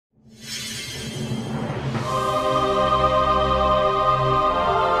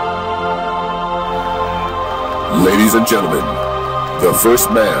Ladies and gentlemen, the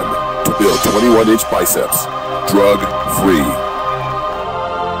first man to build 21-inch biceps, drug-free.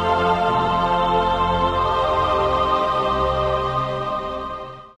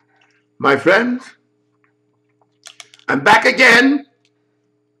 My friends, I'm back again,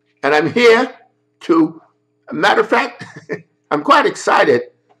 and I'm here to, matter of fact, I'm quite excited.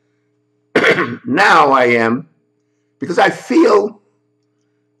 Now I am, because I feel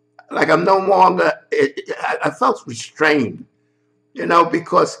like I'm no longer, I felt restrained, you know,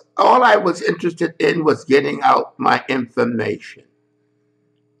 because all I was interested in was getting out my information.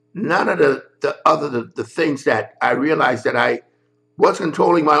 None of the things that I realized that I was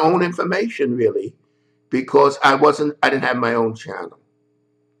controlling my own information, really, because I didn't have my own channel.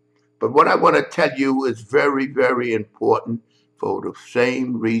 But what I want to tell you is very, very important for the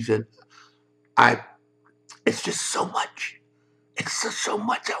same reason. It's just so much. It's just so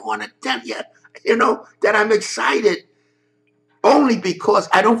much I want to tell you, you know, that I'm excited only because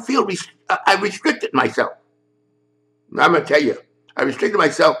I don't feel, I restricted myself. I'm going to tell you, I restricted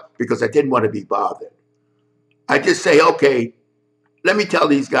myself because I didn't want to be bothered. I just say, okay, let me tell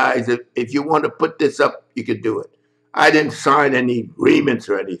these guys, if you want to put this up, you can do it. I didn't sign any agreements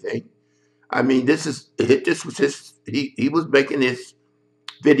or anything. I mean, this was his, he was making his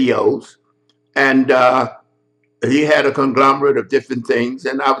videos, and he had a conglomerate of different things,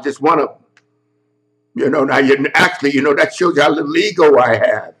 and I was just one of them. You know, now actually, you know, that shows you how little ego I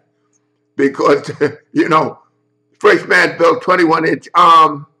have, because, you know, first man built 21-inch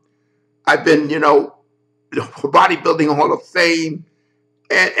arm. I've been, you know, bodybuilding Hall of Fame,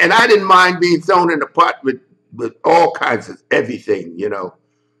 and I didn't mind being thrown in the pot with all kinds of everything, you know,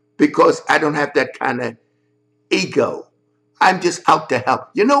 because I don't have that kind of ego. I'm just out to help.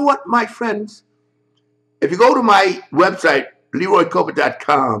 You know what, my friends? If you go to my website,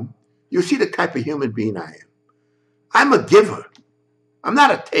 LeroyColbert.com, you'll see the type of human being I am. I'm a giver. I'm not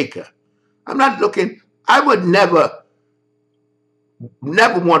a taker. I'm not looking, I would never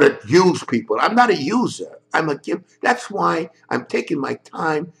want to use people. I'm not a user. I'm a giver. That's why I'm taking my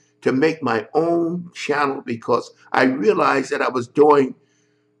time to make my own channel, because I realized that I was doing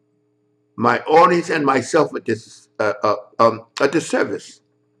my audience and myself a disservice.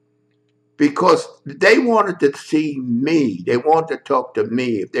 Because they wanted to see me. They wanted to talk to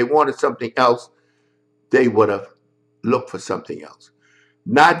me. If they wanted something else, they would have looked for something else.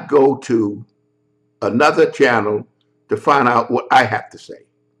 Not go to another channel to find out what I have to say.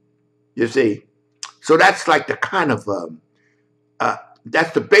 You see? So that's like the kind of,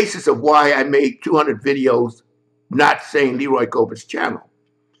 that's the basis of why I made 200 videos not saying Leroy Colbert's channel.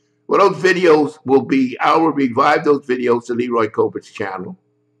 Well, those videos will be, I will revive those videos to Leroy Colbert's channel.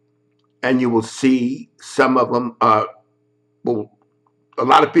 And you will see some of them well, a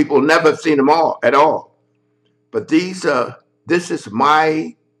lot of people never have seen them all at all. But this is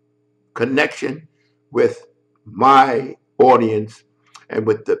my connection with my audience and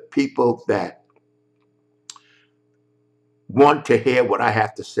with the people that want to hear what I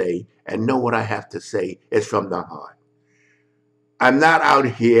have to say and know what I have to say is from the heart. I'm not out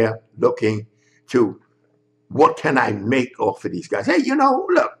here looking to, what can I make off of these guys? Hey, you know,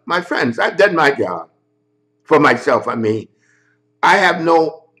 look, my friends, I've done my job for myself. I mean, I have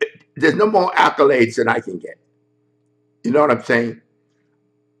there's no more accolades than I can get. You know what I'm saying?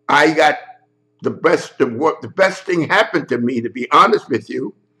 I got the best thing happened to me, to be honest with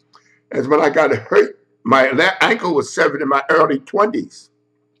you, is when I got hurt. My ankle was severed in my early 20s.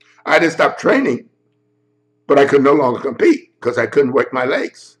 I didn't stop training, but I could no longer compete because I couldn't work my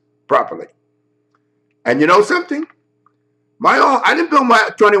legs properly. And you know something? I didn't build my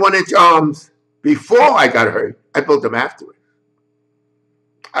 21-inch arms before I got hurt. I built them afterwards.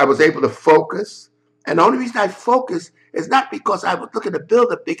 I was able to focus. And the only reason I focused is not because I was looking to build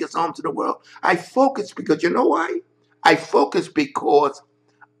the biggest arms in the world. I focused because, you know why? I focused because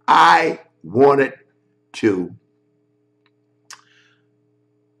I wanted to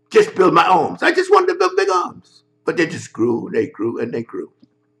just build my arms. I just wanted to build big arms. But they just grew, and they grew, and they grew.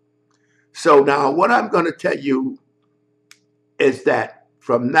 So now what I'm going to tell you is that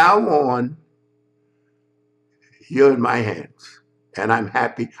from now on, you're in my hands, and I'm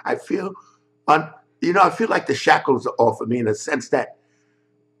happy. I feel, you know, I feel like the shackles are off of me in a sense that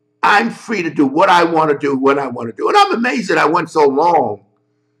I'm free to do what I want to do when I want to do. And I'm amazed that I went so long.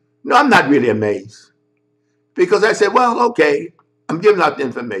 No, I'm not really amazed, because I said, well, okay, I'm giving out the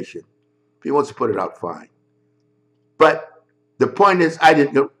information. If he wants to put it out, fine. But the point is, I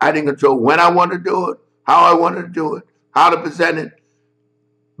didn't control when I wanted to do it, how I wanted to do it, how to present it.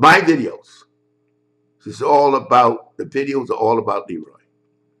 My videos. This is all about, the videos are all about Leroy.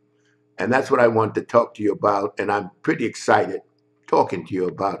 And that's what I want to talk to you about, and I'm pretty excited talking to you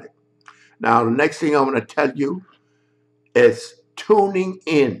about it. Now, the next thing I want to tell you is tuning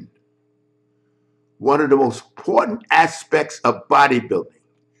in. One of the most important aspects of bodybuilding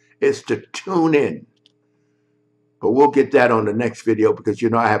is to tune in. But we'll get that on the next video because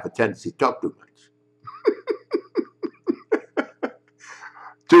you know I have a tendency to talk too much.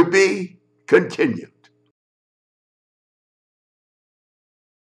 To be continued.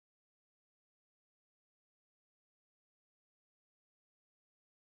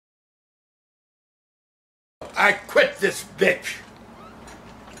 I quit this bitch.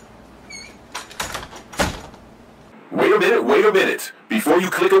 Wait a minute. Before you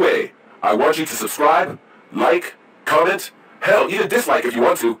click away, I want you to subscribe, like, comment, hell, even dislike if you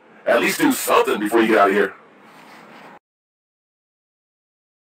want to. At least do something before you get out of here.